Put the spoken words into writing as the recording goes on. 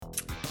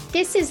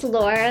This is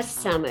Laura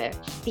Summer,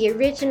 the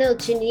original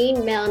Janine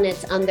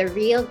Melnitz on The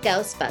Real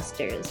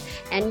Ghostbusters,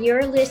 and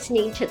you're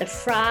listening to the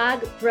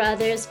Frog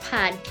Brothers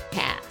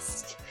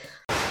Podcast.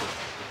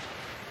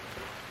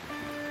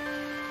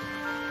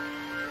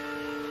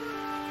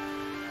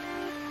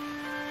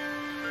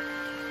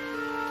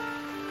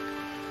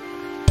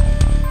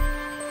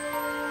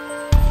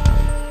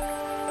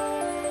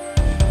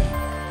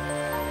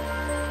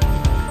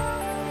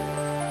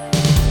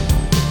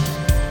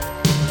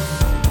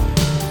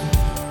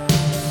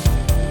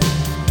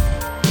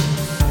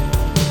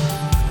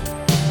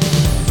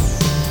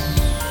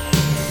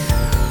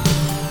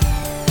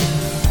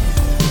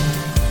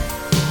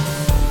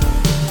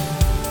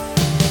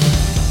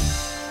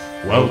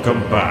 Welcome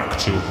back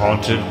to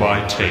Haunted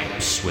by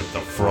Tapes with the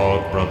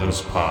Frog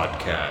Brothers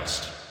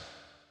Podcast.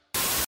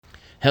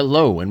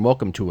 Hello, and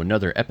welcome to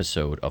another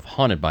episode of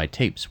Haunted by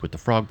Tapes with the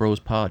Frog Bros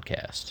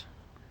Podcast.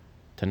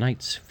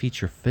 Tonight's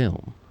feature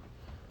film,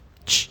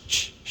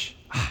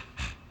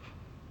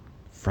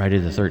 Friday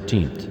the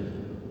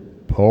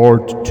 13th.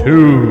 Part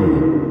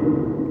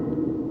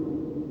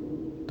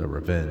 2. The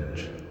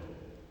Revenge.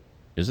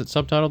 Is it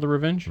subtitled The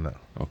Revenge? No.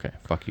 Okay,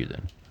 fuck you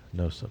then.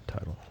 No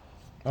subtitle.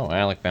 Oh,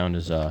 Alec found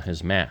his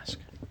mask.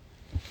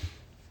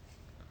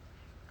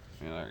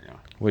 Yeah, there you go.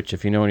 Which,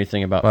 if you know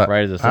anything about But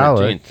Friday the 13th,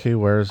 Alec, he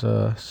wears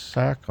a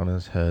sack on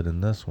his head in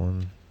this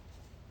one.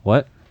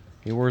 What?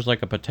 he wears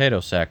like a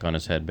potato sack on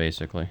his head,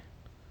 basically.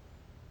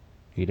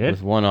 He did?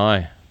 With one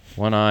eye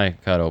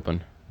cut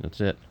open. That's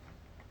it.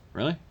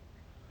 Really?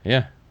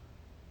 Yeah.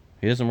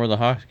 He doesn't wear the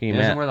hockey He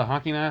mask. doesn't wear the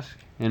hockey mask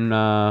in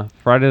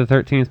Friday the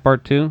 13th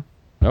Part 2?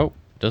 Nope.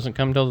 Doesn't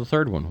come till the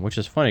third one, which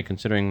is funny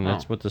considering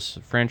that's what this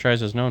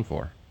franchise is known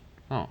for.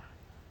 Oh.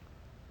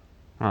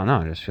 I don't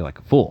know. I just feel like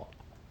a fool.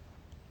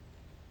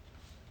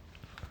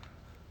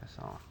 That's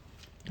all.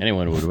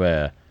 Anyone who would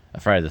wear a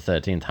Friday the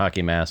 13th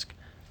hockey mask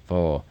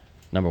for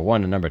number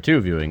 1 and number 2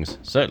 viewings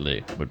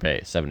certainly would pay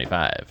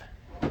 $75.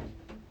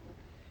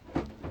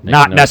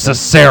 Not no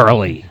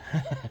necessarily.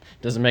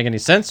 Doesn't make any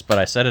sense, but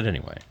I said it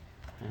anyway.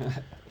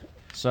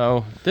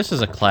 So, this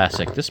is a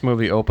classic. This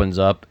movie opens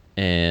up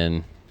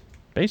and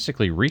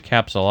basically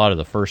recaps a lot of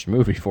the first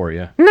movie for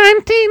you.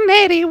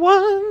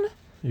 1981.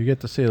 You get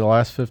to see the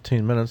last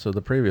 15 minutes of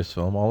the previous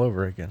film all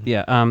over again.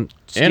 Yeah,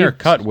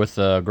 Intercut with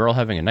a girl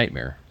having a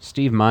nightmare.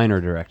 Steve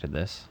Miner directed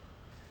this.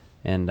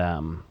 And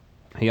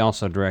he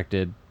also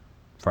directed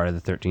Friday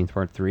the 13th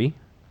Part 3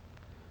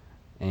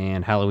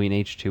 and Halloween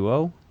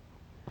H2O.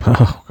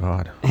 Oh,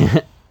 God.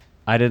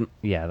 I didn't.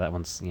 Yeah, that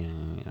one's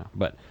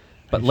But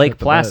He Lake shit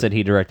the Placid bed.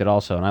 he directed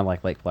also, and I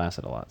like Lake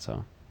Placid a lot.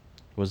 So.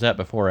 Was that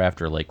before or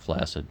after Lake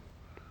Placid?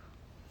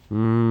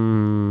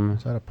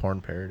 Is that a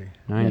porn parody?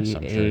 98.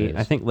 I'm sure it is.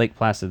 I think Lake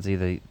Placid's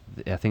I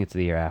think it's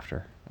the year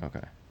after. Okay.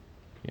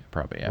 Yeah,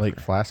 probably after. Lake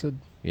Flaccid?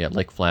 Yeah,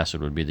 Lake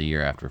Placid would be the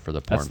year after for the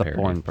porn That's the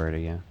parody. porn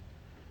parody,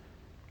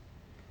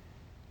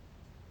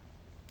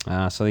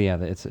 yeah. So yeah,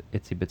 the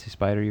Itsy Bitsy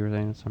Spider. You were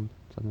saying something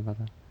about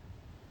that?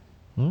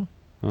 Hmm?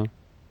 Huh?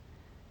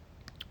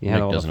 You had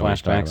Nick all the doesn't know what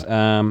he's talking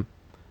flashbacks.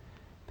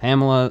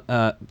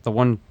 Pamela, the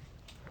one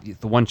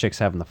chick's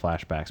having the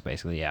flashbacks,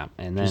 basically, yeah.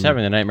 And then She's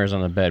having the nightmares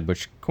on the bed,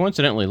 which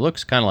coincidentally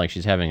looks kind of like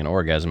she's having an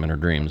orgasm in her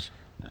dreams.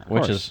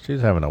 Which is,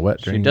 She's having a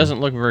wet dream. she doesn't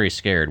look very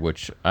scared,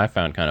 which I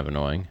found kind of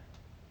annoying.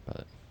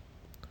 But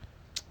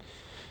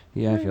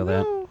yeah, I feel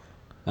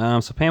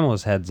that. So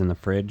Pamela's head's in the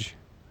fridge,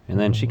 and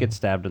then she gets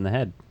stabbed in the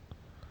head,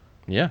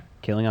 yeah,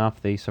 killing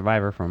off the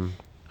survivor from.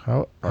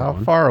 How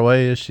one. far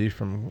away is she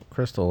from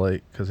Crystal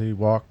Lake? Because he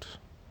walked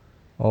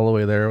all the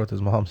way there with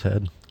his mom's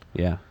head.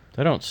 Yeah.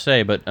 they don't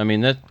say, but I mean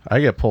that. I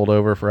get pulled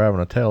over for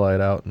having a taillight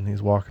out, and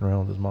he's walking around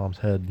with his mom's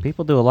head.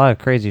 People do a lot of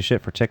crazy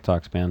shit for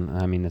TikToks, man.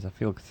 I mean, I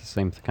feel like it's the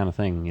same kind of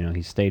thing. You know,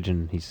 he's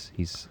staging.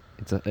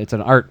 It's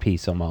an art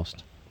piece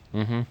almost,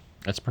 Mm-hmm.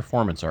 That's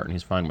performance art, and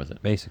he's fine with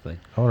it. basically.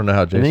 I want to know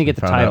how And then Jason you get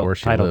the found out where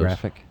she title lives.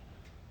 graphic.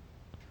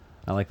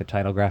 I like the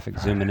title graphic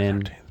zooming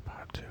in. 13th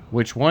Part 2.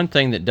 Which one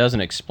thing that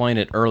doesn't explain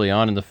it early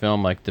on in the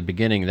film, like the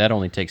beginning, that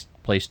only takes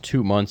place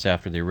 2 months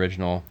after the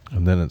original.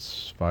 And then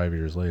it's 5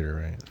 years later,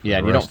 right? For Yeah, the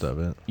and you rest don't of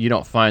it. you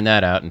don't find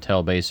that out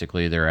until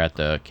basically they're at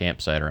the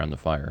campsite around the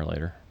fire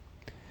later.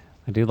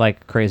 I do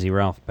like Crazy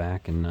Ralph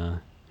back,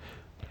 and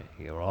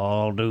you're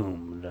all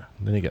doomed.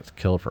 Then he gets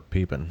killed for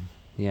peeping.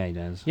 Yeah, he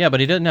does. Yeah, but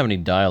he doesn't have any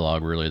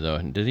dialogue really, though.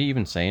 Did he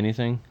even say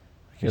anything?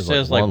 He has,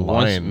 says like one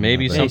once, line,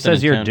 maybe I So think. he something.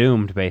 says in you're town.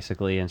 doomed,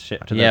 basically, and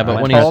shit. To Yeah, the,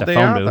 but when past he's- the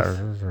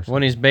phone booth.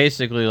 When he's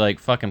basically like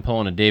fucking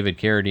pulling a David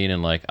Carradine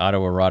and like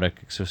autoerotic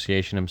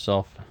asphyxiation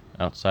himself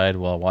outside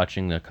while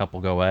watching the couple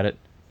go at it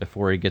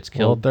before he gets Well,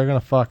 killed. they're gonna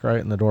fuck right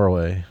in the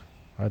doorway.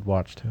 I'd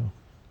watch too.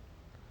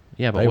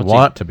 Yeah, but They what's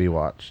want to be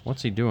watched.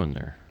 what's he doing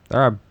there?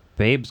 There are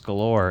babes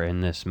galore in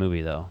this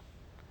movie, though.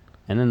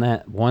 And then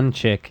that one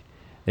chick,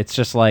 it's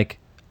just like,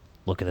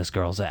 look at this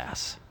girl's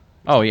ass.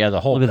 Oh yeah,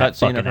 the whole Look at that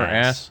cutscene of fucking her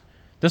ass.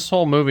 This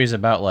whole movie's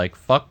about like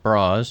fuck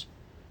bras,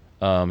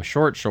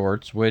 short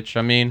shorts. Which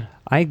I mean,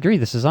 I agree.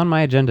 This is on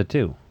my agenda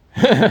too.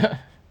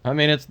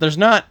 it's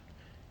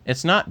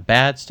not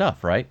bad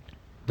stuff, right?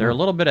 They're a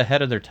little bit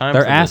ahead of their time.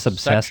 They're for the ass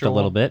obsessed sexual- a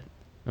little bit.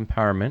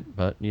 empowerment,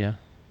 but yeah.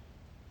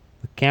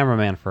 The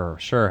cameraman for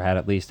sure had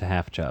at least a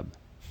half chub.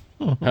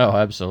 Oh,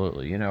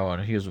 absolutely. You know,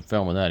 when he was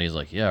filming that, he's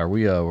like, "Yeah,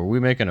 were we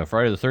making a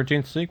Friday the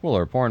 13th sequel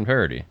or a porn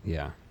parody?"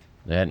 Yeah.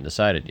 They hadn't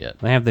decided yet.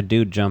 They have the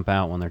dude jump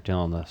out when they're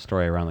telling the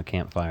story around the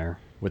campfire.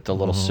 With the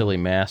little silly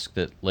mask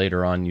that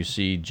later on you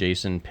see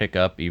Jason pick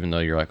up, even though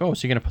you're like, "Oh,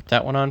 is he gonna put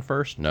that one on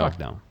first?" No, Fuck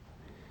no.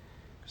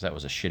 because that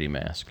was a shitty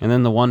mask. And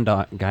then the one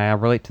guy, I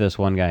relate to this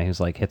one guy who's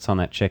like hits on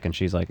that chick and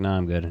she's like, "No,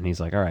 I'm good." And he's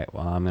like, "All right,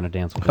 well, I'm gonna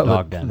dance with the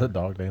dog the then."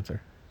 dog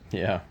dancer.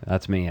 Yeah,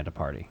 That's me at a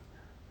party.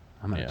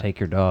 I'm gonna Yeah. take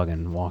your dog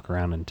and walk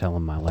around and tell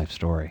him my life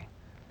story.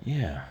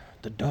 yeah,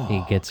 the dog.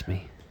 He gets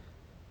me.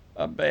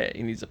 I bet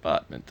in his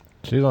apartment.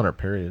 She's on her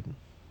period.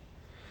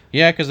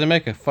 Yeah, because they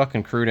make a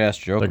fucking crude ass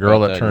joke. The girl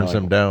about that and turns you're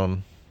him like,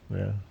 down.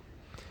 Yeah.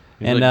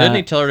 He's And, like, didn't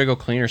he tell her to go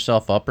clean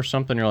herself up or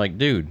something? You're like,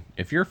 dude,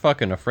 if you're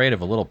fucking afraid of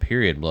a little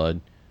period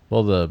blood,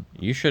 Well, the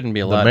you shouldn't be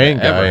the allowed main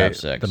to ever guy, have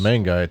sex. the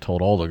main guy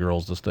told all the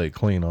girls to stay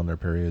clean on their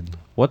period.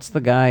 What's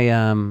the guy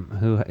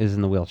who is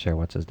in the wheelchair?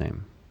 What's his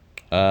name?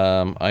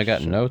 I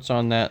got notes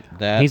on that.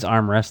 He's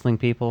arm wrestling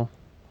people,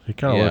 He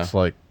kind of Yeah. looks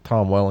like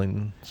Tom Welling,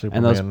 and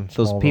Superman.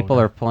 those Smallville people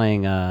guy. are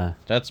playing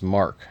That's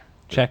Mark.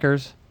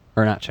 checkers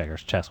or not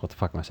checkers, chess. What the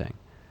fuck am I saying?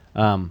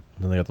 Then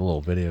they got the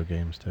little video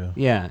games too.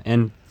 Yeah,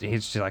 and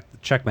he's just like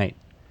checkmate,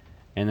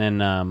 and then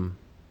Yeah,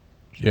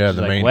 she's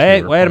the like, main.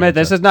 wait two are a minute, playing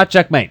this is not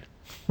checkmate.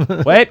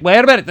 wait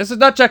a minute, this is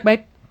not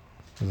checkmate.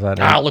 Is that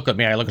Ah, look at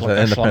me. I look is like that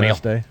a Independence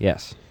schlemiel. Day?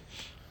 Yes.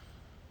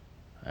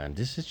 And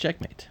this is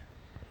checkmate.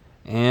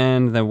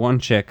 And the one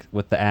chick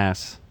with the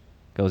ass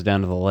goes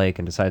down to the lake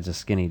and decides to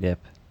skinny dip.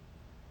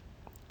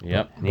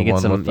 Yep. And The you get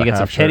one some with the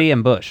half titty shirt.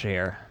 and bush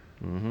here.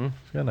 Mm-hmm.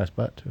 She's got a nice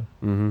butt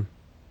too.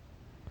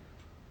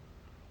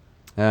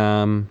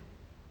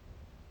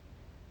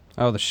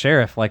 Oh, the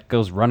sheriff like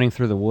goes running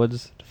through the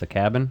woods to the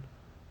cabin,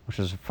 which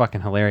is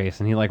fucking hilarious.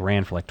 And he like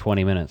ran for like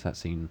 20 minutes, that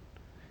scene.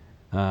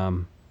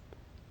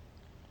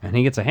 And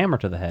he gets a hammer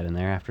to the head in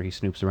there after he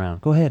snoops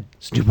around. Go ahead,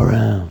 snoop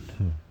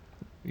around.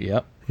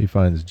 Yep. He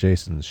finds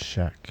Jason's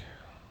shack.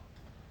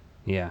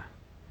 Yeah.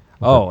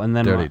 With Oh, a and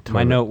then dirty my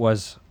toilet. note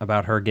was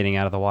about her getting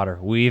out of the water.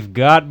 We've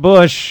got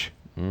Bush.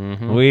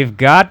 Mm-hmm. We've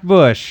got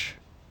Bush.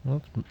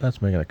 Well,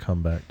 that's making a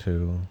comeback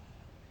too.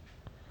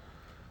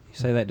 You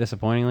say that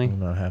disappointingly? I'm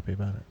not happy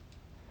about it.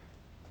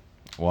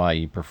 Why,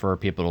 you prefer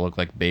people to look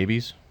like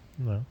babies?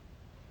 No.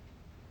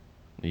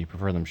 You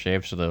prefer them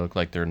shaved so they look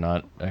like they're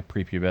not a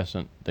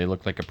prepubescent? They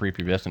look like a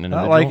prepubescent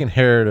individual? Not liking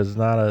hair does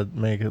not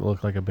make it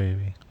look like a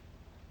baby.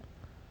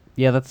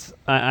 Yeah, that's.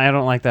 I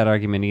don't like that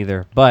argument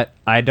either. But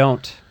I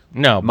don't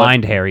No, but,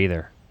 mind hair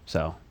either.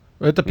 So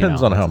It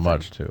depends know, on how that's the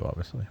much too,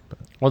 obviously. But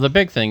well, the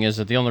big thing is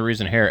that the only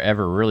reason hair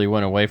ever really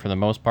went away for the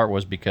most part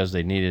was because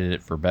they needed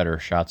it for better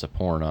shots of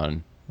porn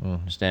on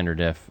standard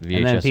def VHS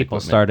and then people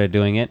equipment. started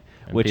doing it,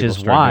 And which people is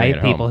started why doing it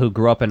at people home. who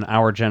grew up in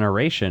our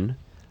generation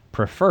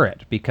prefer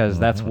it because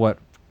that's what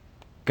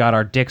got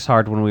our dicks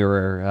hard when we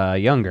were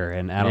younger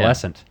and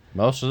adolescent.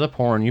 Most of the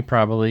porn you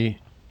probably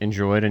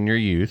enjoyed in your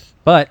youth.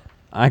 But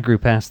I grew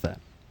past that.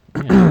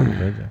 did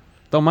you?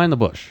 Don't mind the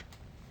bush.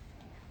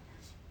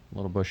 A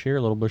little bush here,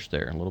 a little bush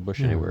there, a little bush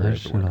Yeah, anywhere.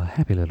 there's a everywhere. little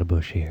happy little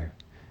bush here,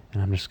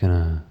 and I'm just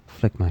gonna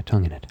flick my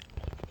tongue in it.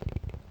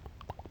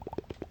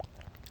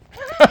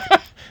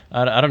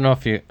 I don't know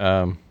if you...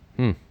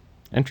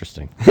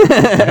 interesting.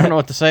 I don't know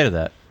what to say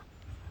to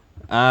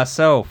that.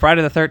 So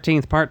Friday the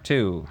 13th, Part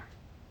 2.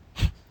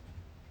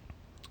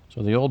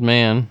 So the old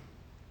man,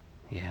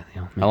 Yeah, the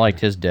old I liked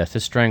his death.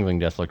 His strangling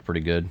death looked pretty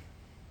good.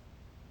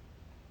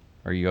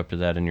 Are you up to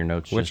that in your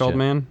notes? Which just old yet?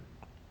 man?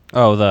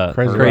 Oh, the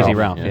Crazy Crazy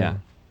Ralph, Ralph. yeah. Yeah.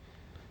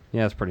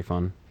 Yeah, it's pretty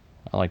fun.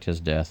 I liked his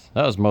death.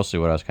 That was mostly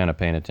what I was kind of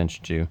paying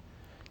attention to.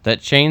 That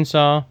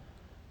chainsaw,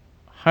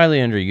 highly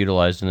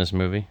underutilized in this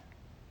movie.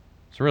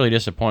 It's really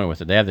disappointed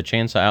with it. They have the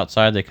chainsaw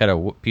outside. They cut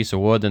a piece of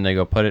wood, then they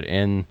go put it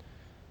in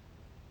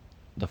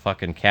the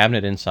fucking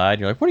cabinet inside.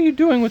 You're like, what are you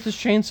doing with this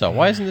chainsaw?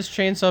 Why isn't this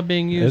chainsaw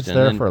being used? It's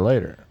there for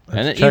later.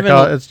 and It's, then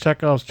even- it's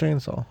Chekhov's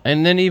chainsaw.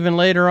 And then even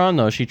later on,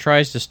 though, she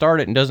tries to start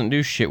it and doesn't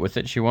do shit with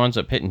it. She winds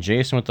up hitting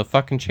Jason with the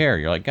fucking chair.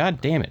 You're like,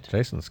 God damn it.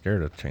 Jason's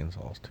scared of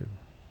chainsaws too.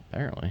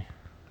 Apparently.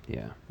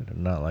 Yeah. I did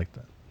not like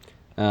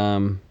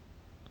that.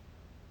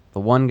 The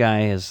one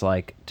guy is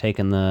like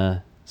taking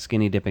the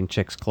skinny dipping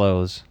chick's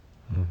clothes,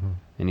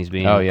 and he's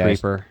being Oh, a yeah, he's-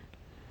 creeper.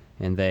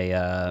 And they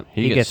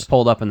He he gets- gets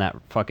pulled up in that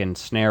fucking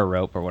snare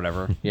rope or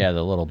whatever. Yeah,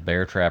 the little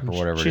bear trap or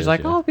whatever it She's is.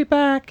 like, yeah. "I'll be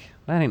back."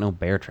 That ain't no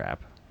bear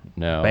trap.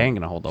 No. They ain't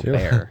gonna hold a Sure.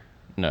 bear.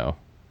 No.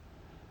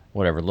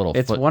 Whatever, little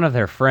It's foot. one of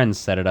their friends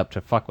set it up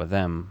to fuck with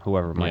them.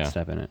 Whoever might Yeah.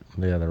 step in it.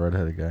 Yeah, the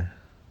redheaded guy.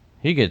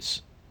 He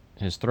gets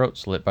his throat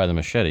slit by the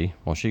machete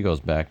while she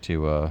goes back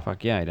to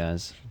Fuck yeah, he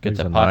does. get Takes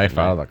the a pocket knife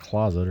out of knife. the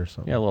closet or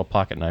something. Yeah, a little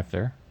pocket knife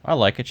there. I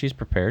like it. She's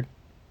prepared.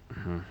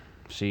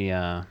 She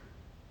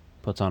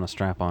puts on a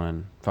strap on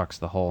and fucks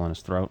the hole in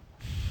his throat.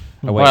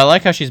 Oh, Well, wait. I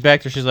like how she's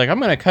back there. She's like, I'm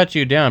going to cut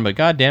you down, but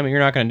God damn it, you're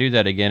not going to do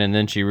that again. And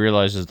then she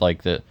realizes,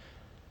 like, that,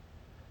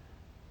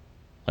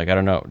 like, I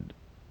don't know.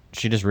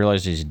 she just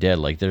realized he's dead.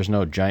 Like, there's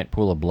no giant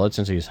pool of blood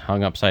since he's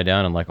hung upside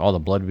down, and like all the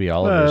blood would be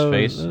all over his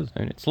face. I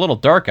mean, it's a little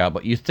dark out,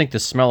 but you think the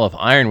smell of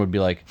iron would be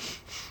like,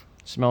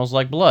 smells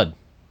like blood.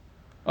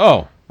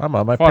 Oh, I'm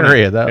on my funny.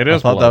 period. It I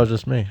is thought that blood. was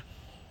just me.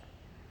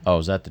 Oh,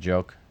 is that the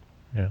joke?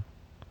 Yeah.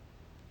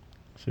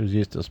 She was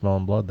used to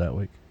smelling blood that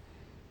week.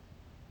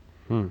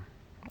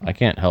 I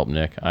can't help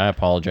Nick. I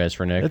apologize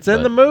for Nick. It's in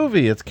but the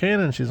movie. It's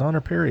canon. She's on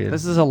her period.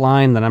 This is a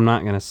line that I'm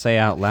not going to say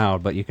out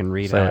loud, but you can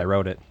read Say how it. I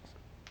wrote it.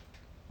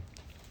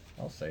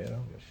 I'll say it. I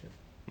don't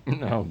give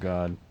a shit. Oh,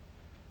 God.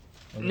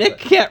 Nick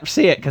can't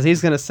see it because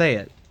he's going to say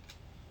it.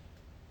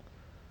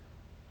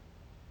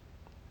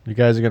 You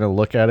guys are going to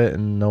look at it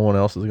and no one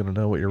else is going to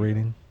know what you're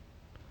reading?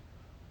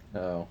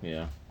 Oh,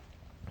 yeah.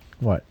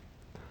 What?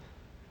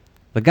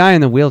 The guy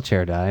in the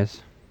wheelchair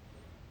dies.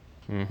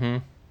 Mm-hmm.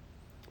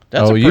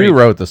 You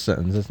wrote the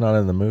sentence. It's not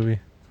in the movie.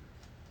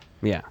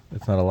 Yeah.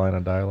 It's not a line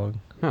of dialogue.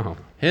 Oh.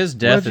 His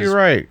death What'd is... you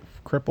write?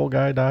 Cripple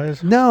guy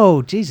dies?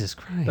 No, Jesus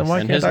Christ. Then why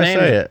and can't his I name,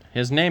 say it?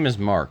 His name is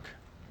Mark.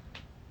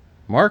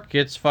 Mark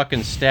gets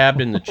fucking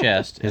stabbed in the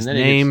chest. His and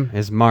then name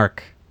is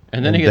Mark.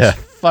 And then he And gets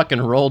death.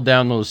 fucking rolled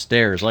down those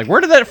stairs. Like,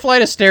 where did that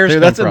flight of stairs Dude,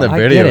 come that's from? in the I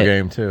video get it.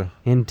 game too.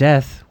 In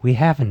death, we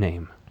have a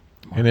name.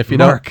 And if you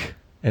Mark.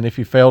 and if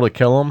you fail to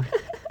kill him,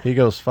 he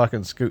goes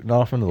fucking scooting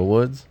off into the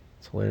woods.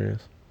 It's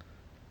hilarious.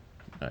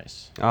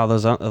 Nice. Oh,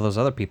 those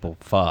other people,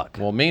 fuck.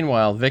 Well,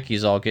 meanwhile,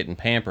 Vicky's all getting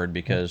pampered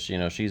because, you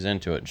know, she's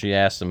into it. She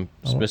asked him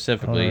I wanna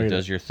specifically, read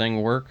does it. your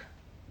thing work?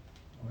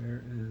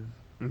 Where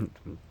is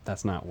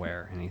That's not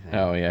where anything.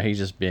 Oh, yeah, he's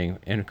just being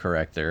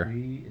incorrect there.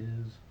 he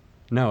is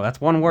No, that's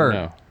one word.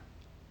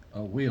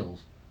 No. wheels.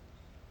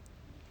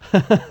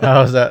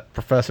 Oh, is that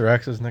Professor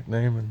X's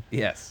nickname? And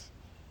Yes.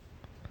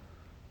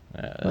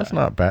 that's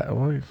not bad.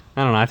 Well,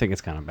 I don't know. I think it's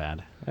kind of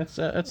bad. It's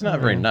not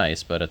very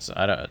nice, but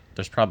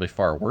there's probably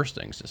far worse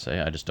things to say.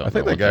 I just don't I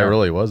think know that what guy they are.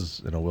 really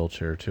was in a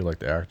wheelchair too, like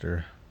the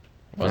actor.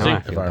 Was No, he? I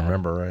If feel I bad.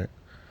 remember right.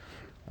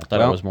 I thought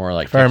Well, it was more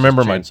like If I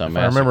remember Texas Chainsaw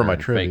my Massacre my and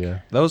fake.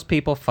 trivia. Those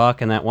people fuck,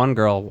 and that one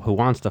girl who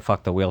wants to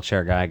fuck the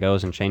wheelchair guy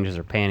goes and changes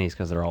her panties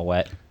because they're all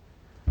wet.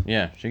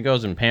 Yeah, she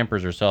goes and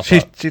pampers herself. She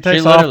up. takes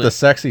off literally- the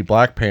sexy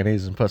black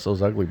panties and puts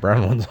those ugly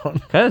brown ones on.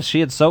 Because she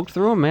had soaked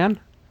through them, man.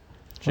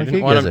 She Like, didn't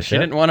he want gives him. a She shit.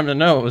 didn't want him to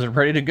know it was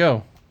ready to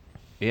go.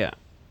 Yeah.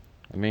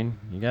 I mean,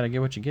 you got to get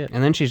what you get.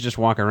 And then she's just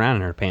walking around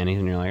in her panties,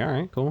 and you're like, all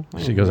right, cool.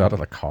 She goes out to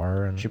the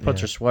car and She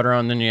puts her sweater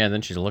on,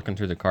 then she's looking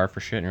through the car for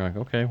shit, and you're like,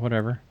 okay,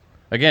 whatever.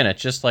 Again,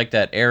 it's just like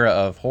that era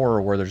of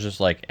horror where there's just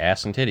like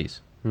ass and titties,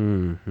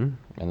 Mm-hmm.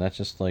 and that's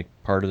just like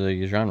part of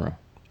the genre.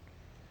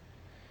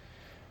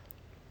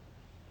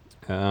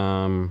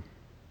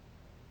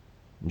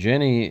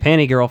 Jenny,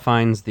 Panty girl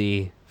finds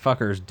the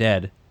fuckers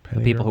dead. The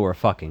Panty people girl? who are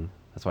fucking.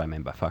 That's what I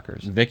meant by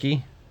fuckers.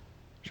 Vicky,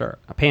 Sure.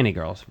 Panty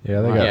girls. Yeah,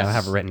 they Well, got- I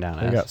have it written down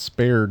They as. got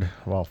spared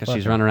while Because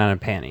she's fucking. running around in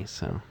panties,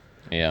 so.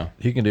 yeah,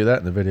 You can do that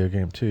in the video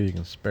game too. You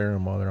can spare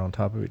them while they're on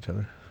top of each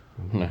other.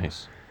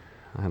 nice.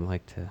 I'd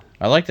like to.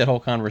 I like that whole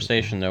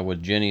conversation though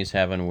with Jenny's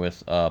having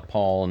with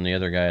Paul and the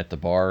other guy at the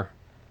bar,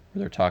 where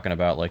they're talking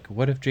about like,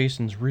 what if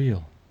Jason's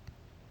real?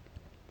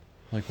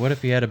 Like, what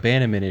if he had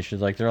abandonment issues?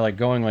 Like, they're like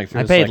going like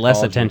through. I the paid less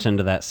psychology. attention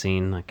to that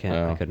scene. I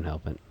Oh. couldn't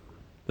help it.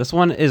 This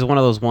one is one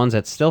of those ones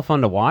that's still fun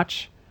to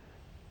watch,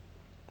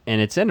 and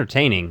it's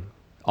entertaining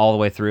all the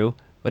way through.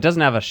 But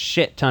doesn't have a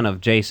shit ton of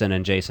Jason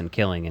and Jason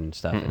killing and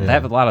stuff. They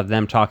have a lot of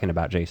them talking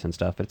about Jason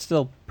stuff. It's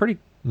still pretty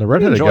The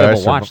redheaded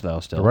enjoyable guy watch though.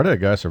 Still. The redheaded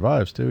guy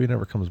survives too. He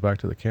never comes back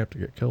to the camp to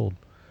get killed.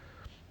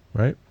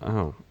 Right?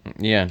 Oh,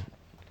 Yeah,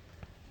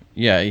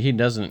 yeah. He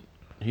doesn't.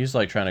 He's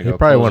like trying to He go.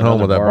 probably close went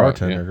home with another that bar,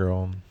 bartender yeah.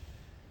 girl.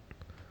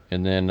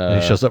 And then And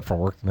he shows up from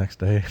work the next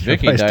day.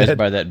 Vicky Everybody's dies dead.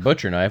 by that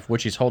butcher knife,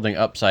 which he's holding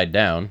upside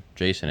down.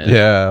 Jason is.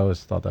 Yeah, I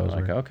always thought that was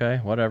Like, weird. okay,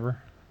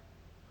 whatever.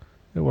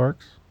 It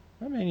works.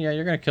 I mean, yeah,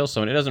 you're gonna kill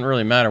someone. It doesn't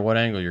really matter what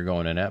angle you're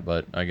going in at,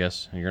 but I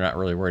guess you're not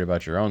really worried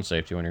about your own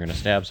safety when you're gonna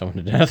stab someone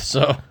to death.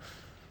 So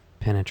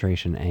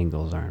penetration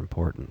angles are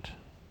important.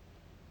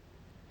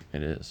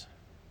 it is.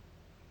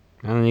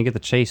 And then you get the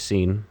chase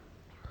scene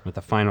with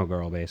the final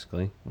girl,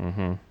 basically.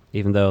 Mm-hmm.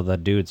 Even though the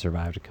dude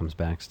survived, it comes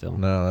back still.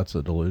 No, that's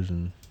a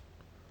delusion.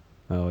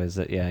 Oh, is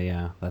it?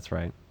 Yeah, that's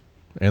right.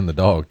 And the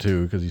dog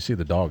too, because you see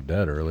the dog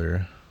dead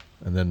earlier,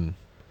 and then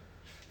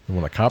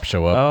when the cops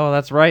show up, Oh,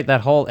 that's right.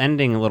 That whole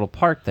ending little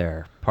part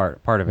there,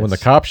 part of it. when the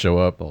cops show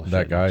up, bullshit,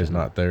 that guy's isn't it?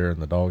 not there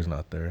and the dog's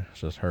not there.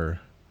 It's just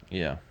her.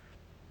 Yeah,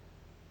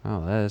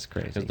 Oh, that is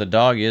crazy. because the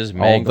dog is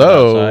mangled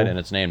Although- outside, and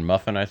it's named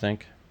Muffin. I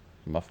think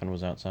Muffin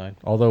was outside.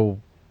 Although,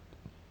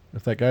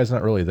 if that guy's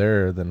not really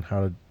there, then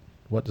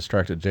what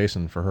distracted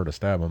Jason for her to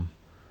stab him?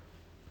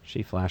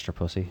 She flashed her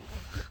pussy.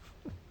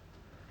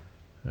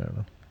 I don't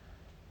know.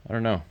 I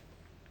don't know.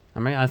 I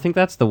mean, I think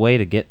that's the way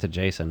to get to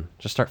Jason.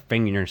 Just start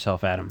fingering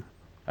yourself at him.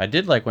 I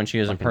did like when she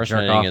was Fucking jerk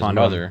impersonating off his onto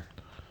him. mother.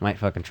 Might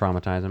fucking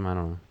traumatize him. I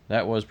don't know.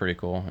 That was pretty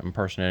cool.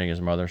 Impersonating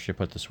his mother. She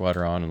put the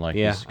sweater on and like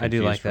Yeah, he's I do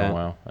confused like for a that.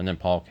 while. And then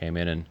Paul came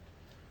in and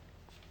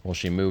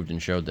she moved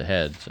and showed the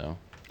head. So,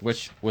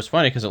 which was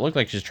funny because it looked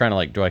like she's trying to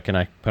like, can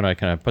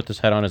I put this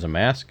head on as a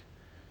mask?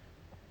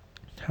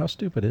 How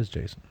stupid is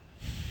Jason?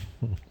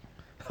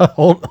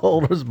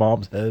 hold his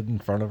mom's head in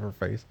front of her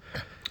face.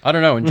 I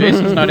don't know. And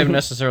Jason's not even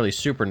necessarily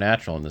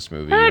supernatural in this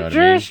movie. You know what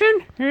I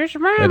mean? here's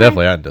my They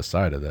definitely hadn't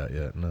decided that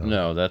yet.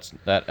 No,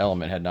 that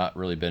element had not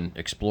really been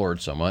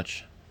explored so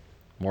much.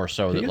 More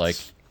so that like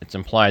it's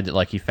implied that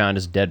like he found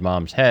his dead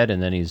mom's head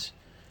and then he's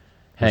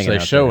hanging They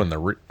out show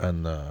there.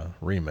 in the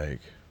remake.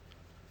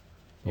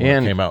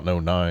 When it came out in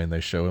 2009, they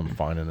show him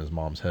finding his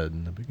mom's head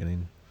in the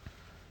beginning.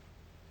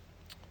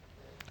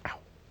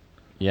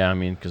 Yeah, I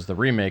mean, because the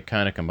remake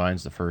kind of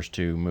combines the first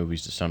two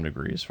movies to some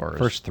degree, as far as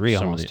First three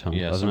some almost, of the,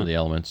 doesn't some it? of the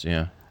elements.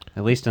 Yeah,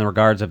 At least in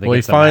regards of Well, he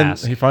gets the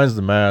mask. finds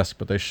the mask,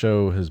 but they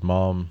show his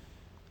mom,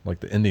 like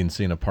the ending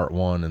scene of part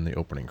 1 in the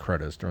opening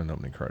credits, during the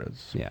opening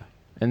credits. Yeah.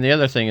 and the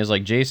other thing is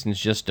like Jason's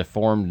just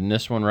deformed in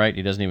this one, right?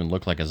 He doesn't even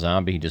look like a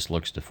zombie. He just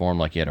looks deformed,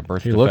 like he had a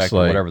birth He looks defect or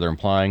like- whatever they're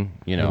implying.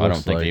 You know, he I don't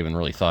looks think like- they even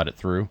really thought it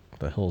through.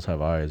 The hills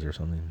have eyes or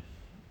something.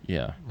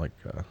 Yeah. Like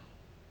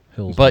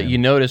hills. But Man. you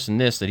notice in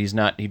this that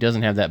he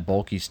doesn't have that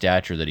bulky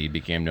stature that he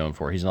became known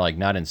for. He's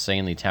not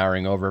insanely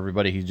towering over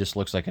everybody. He just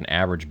looks like an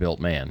average built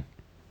man.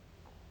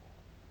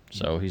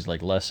 So he's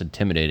like less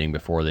intimidating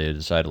before they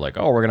decided like,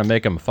 oh, we're gonna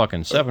make him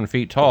fucking 7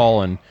 feet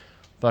tall and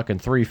fucking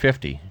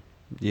 350.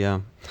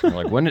 Yeah. They're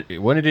like when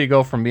did he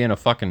go from being a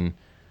fucking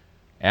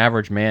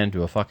average man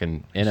to a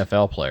fucking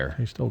NFL player?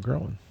 He's still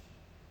growing.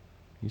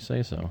 You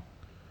say so.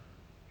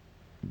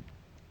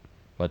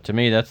 But to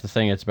me, that's the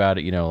thing. It's about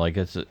it. You know, like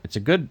it's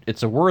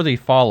a worthy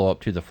follow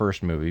up to the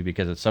first movie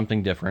because it's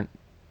something different.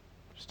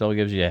 Still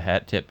gives you a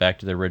hat tip back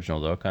to the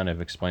original though. Kind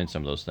of explains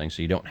some of those things,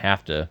 so you don't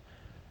have to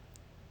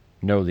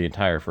know the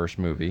entire first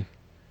movie.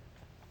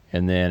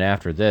 And then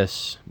after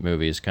this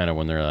movie is kind of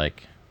when they're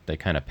like they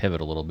kind of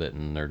pivot a little bit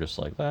and they're just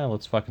like, well,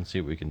 let's fucking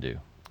see what we can do.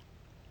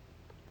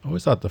 I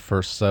always thought the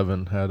first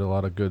 7 had a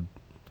lot of good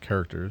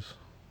characters,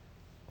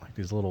 like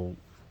these little,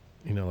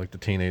 like the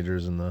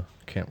teenagers and the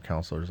camp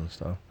counselors and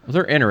stuff.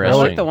 They're I interesting.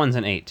 like the ones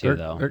in 8 too,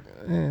 though.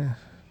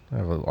 I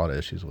have a lot of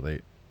issues with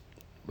 8,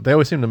 but they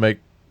always seem to make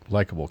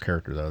likable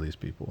characters out of these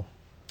people.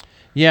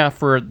 Yeah,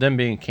 for them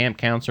being camp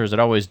counselors, it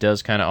always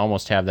does kind of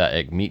almost have that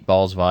like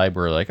Meatballs vibe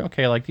where like,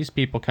 okay, like these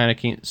people kind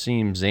of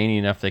seem zany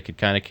enough they could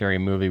kind of carry a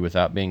movie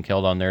without being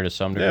killed on there to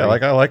some degree. Yeah,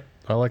 like I like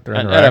their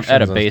At a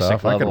interactions and basic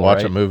stuff. I could level, watch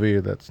right? a movie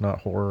that's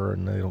not horror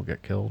and they don't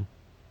get killed.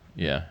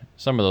 Yeah,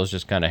 some of those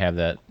just kind of have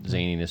that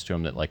zaniness to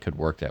them that like could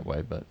work that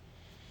way, but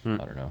I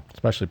don't know.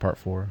 Especially part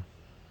 4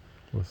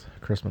 with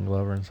Crispin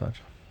Glover and such.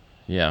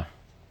 Yeah,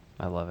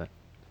 I love it.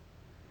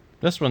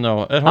 this one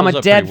though, it I'm holds a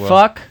up dead pretty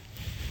well. fuck.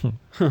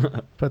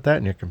 Put that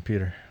in your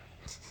computer.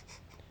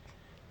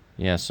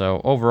 Yeah, so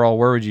overall,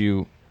 where would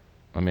you?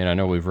 I mean, I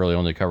know we've really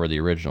only covered the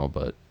original,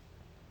 but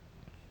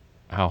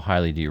how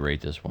highly do you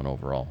rate this one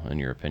overall, in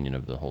your opinion,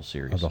 of the whole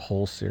series? Of the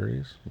whole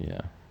series. Yeah.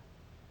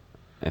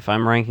 If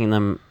I'm ranking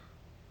them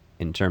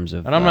in terms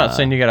of, And I'm not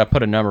saying you got to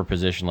put a number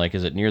position. Like,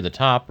 is it near the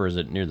top or is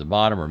it near the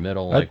bottom or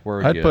middle? Like, where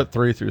would I'd you put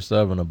 3 through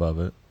 7 above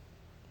it.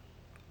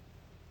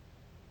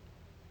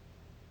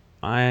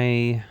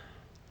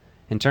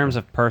 in terms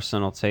of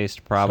personal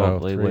taste,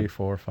 probably so 3, would.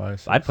 4, 5,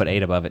 6. I'd put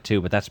 8 above it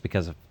too, but that's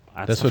because of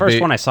that's This the would first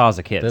be- one I saw as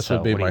a kid. This so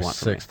would be what do you my want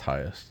from me? 6th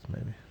highest,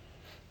 maybe.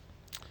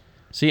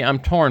 See, I'm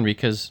torn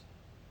because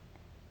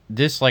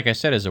this, like I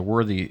said, is a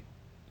worthy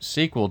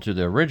sequel to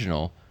the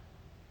original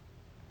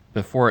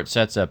before it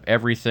sets up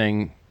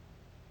everything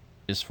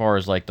as far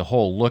as like the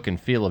whole look and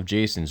feel of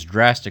Jason's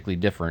drastically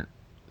different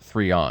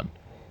 3 on.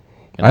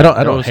 And I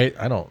those-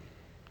 don't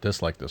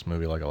dislike this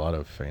movie like a lot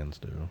of fans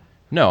do.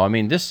 No, I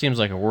mean, this seems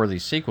like a worthy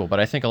sequel, but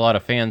I think a lot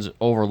of fans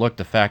overlook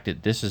the fact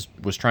that this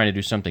was trying to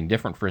do something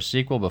different for a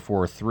sequel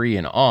before 3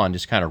 and on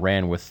just kind of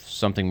ran with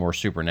something more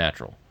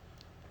supernatural.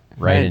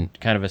 Right, and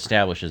kind of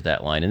establishes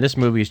that line. And this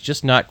movie is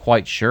just not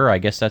quite sure. I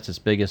guess that's its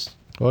biggest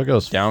Well, it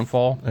goes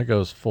downfall. It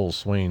goes full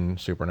swing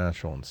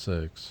supernatural in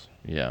 6.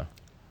 Yeah.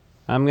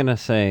 I'm gonna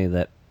say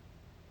that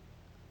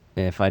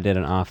if I did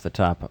an off the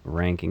top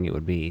ranking, it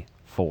would be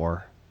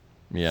 4,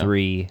 Yeah.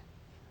 3,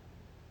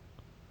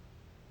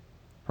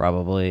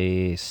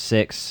 probably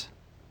 6,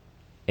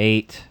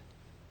 8.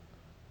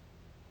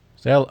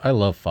 See, I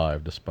love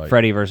 5 despite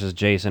Freddy versus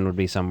Jason would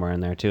be somewhere in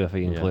there too if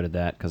you included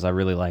that because I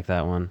really like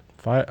that one.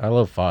 5. I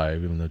love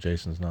 5 even though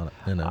Jason's not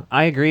in it.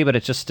 I agree, but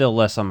it's just still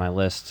less on my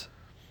list.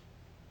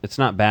 It's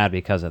not bad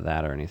because of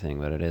that or anything,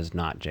 but it is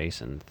not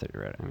Jason.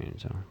 I mean,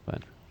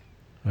 but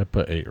I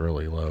put 8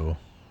 really low.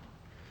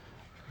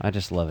 I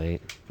just love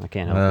 8. I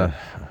can't help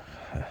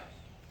it.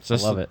 It's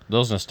just love it.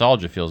 Those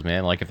nostalgia feels,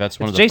 man. Like if that's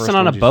one It's of the Jason first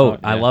on a ones you boat.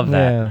 saw- I yeah. love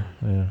that.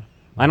 Yeah.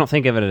 I don't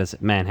think of it as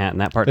Manhattan.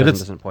 That part They doesn't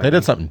did, disappoint they me.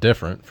 did something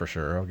different for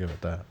sure. I'll give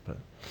it that. But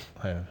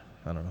I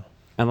don't know.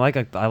 I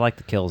like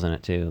the kills in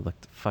it too.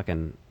 Like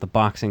the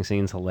boxing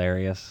scene's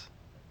hilarious,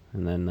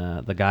 and then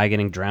the guy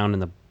getting drowned in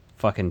the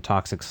fucking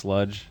toxic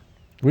sludge.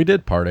 We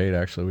did part 8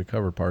 actually. We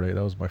covered part 8.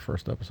 That was my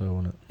first episode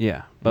on it.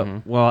 Yeah,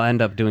 but we'll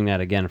end up doing that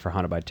again for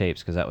Haunted by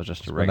Tapes because that was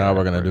just a But regular. now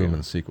we're gonna do review. them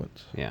in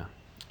sequence. Yeah,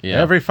 Yeah.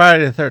 Every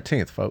Friday the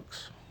 13th,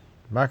 folks.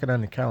 Mark it on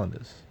your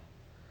calendars.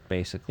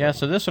 basically. Yeah,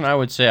 so this one I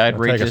would say I'd It'll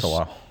rate take this. us a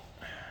while.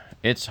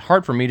 It's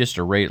hard for me just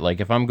to rate. Like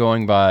if I'm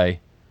going by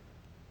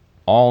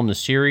all in the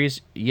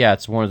series, yeah,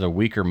 it's one of the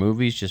weaker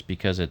movies just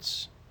because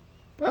it's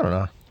I don't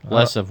know.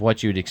 less of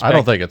what you'd expect. I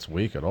don't think it's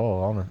weak at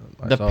all.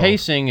 The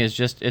pacing is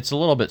just, it's a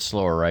little bit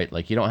slower, right?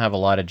 Like, you don't have a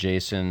lot of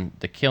Jason.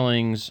 The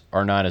killings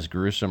are not as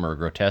gruesome or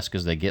grotesque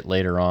as they get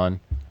later on.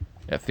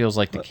 It feels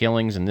like the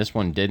killings in this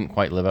one didn't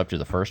quite live up to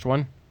the first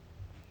one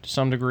to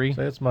some degree.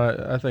 Say it's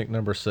I think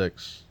number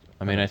 6.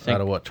 I mean, I think...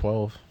 Out of what,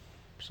 12?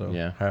 So,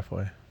 Yeah.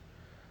 halfway.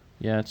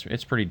 Yeah,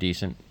 it's pretty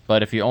decent.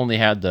 But if you only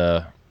had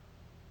the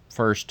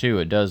first two,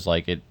 it does,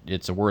 like,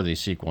 it's a worthy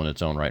sequel in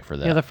its own right for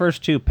that. Yeah, the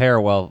first two pair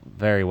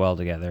very well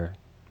together.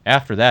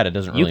 After that, it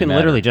doesn't really You can matter.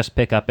 literally just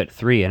pick up at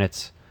 3, and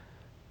it's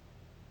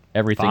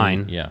Everything,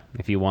 fine. yeah.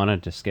 If you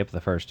wanted to skip the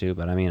first two,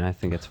 but I mean, I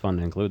think it's fun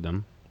to include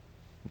them.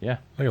 Yeah.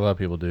 I think a lot of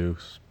people do.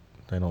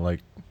 They don't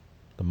like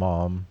the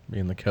mom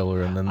being the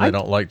killer, and then they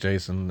don't like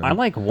Jason. I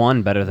like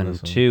 1 better than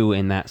Listen. 2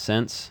 in that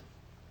sense,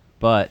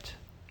 but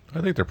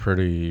I think they're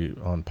pretty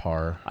on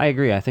par. I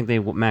agree. I think they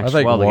match I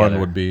think well 1 together.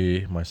 would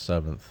be my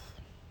 7th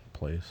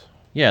place.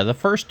 Yeah, the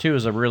first two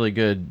is a really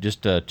good,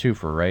 just a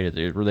twofer, right?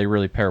 They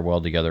really pair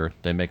well together.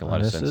 They make a lot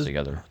of This sense is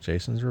together.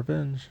 Jason's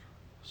Revenge.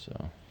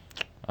 So,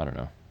 I don't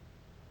know.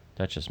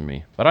 That's just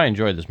me. But I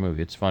enjoyed this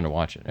movie. It's fun to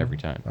watch it every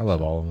time. I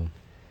love all of them.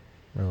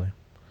 Really.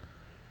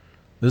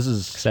 This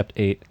is except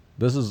 8.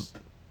 This is.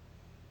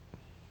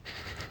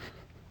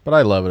 But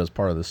I love it as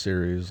part of the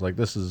series. Like,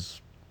 this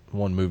is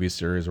one movie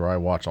series where I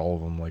watch all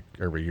of them, like,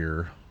 every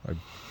year. I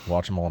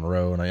watch them all in a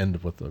row, and I end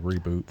up with a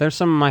reboot. There's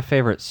some of my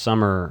favorite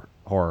summer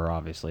horror,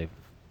 obviously.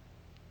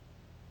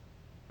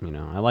 You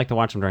know, I like to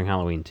watch them during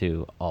Halloween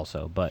too,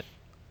 also, but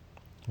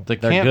they're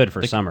good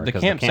for summer. The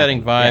 'cause camp camping.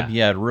 setting vibe,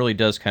 Yeah. it really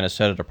does kind of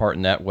set it apart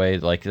in that way.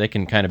 Like, they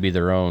can kind of be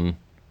their own.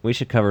 We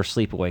should cover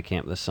Sleepaway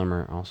Camp this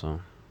summer, also.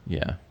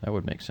 Yeah, that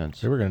would make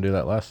sense. They were going to do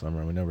that last summer,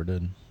 and we never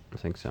did. I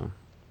think so.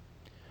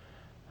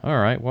 All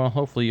right. Well,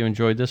 hopefully you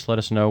enjoyed this. Let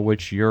us know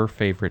which your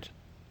favorite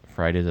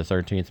Friday the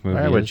 13th movie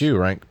Where is. would you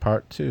rank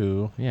part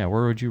 2? Yeah,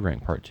 where would you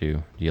rank part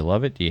 2? Do you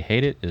love it? Do you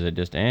hate it? Is it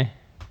just eh?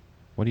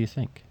 What do you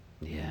think?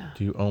 Yeah.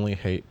 Do you only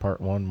hate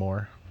part 1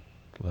 more?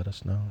 Let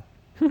us know.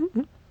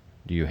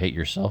 Do you hate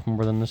yourself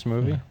more than this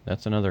movie?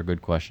 That's another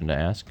good question to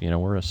ask. You know,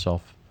 we're a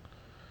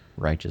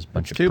self-righteous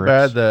bunch It's of too pricks.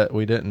 bad that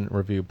we didn't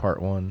review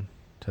part 1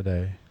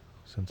 today,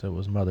 since it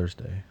was Mother's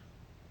Day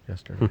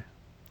yesterday.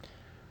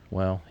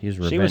 Well, he's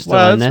She revenge. was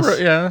still in this.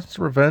 It's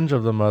revenge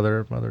of the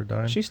mother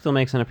dying. She still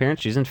makes an appearance.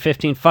 She's in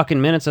 15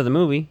 fucking minutes of the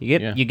movie.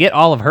 Yeah. You get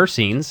all of her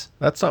scenes.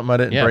 That's something I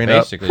didn't Yeah, bring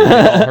up. basically.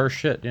 All her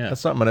shit, yeah. That's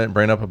something I didn't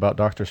bring up about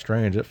Doctor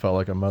Strange. It felt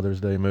like a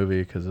Mother's Day movie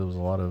because it was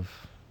a lot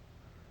of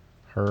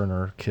her and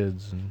her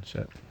kids and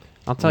shit.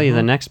 I'll tell you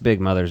the next big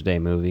Mother's Day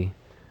movie,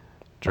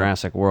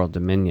 Jurassic World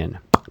Dominion.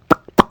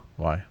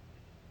 Why?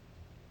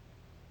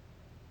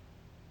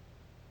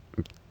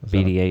 Is that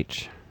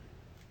BDH.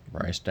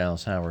 Bryce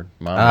Dallas Howard.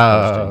 Oh.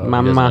 Mama.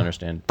 Mama. Doesn't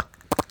understand.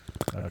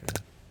 okay.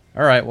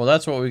 All right, well,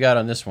 that's what we got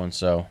on this one,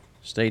 so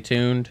stay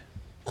tuned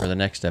for the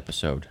next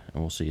episode,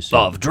 and we'll see you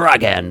soon.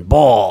 Dragon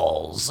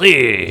Ball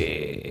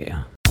Z.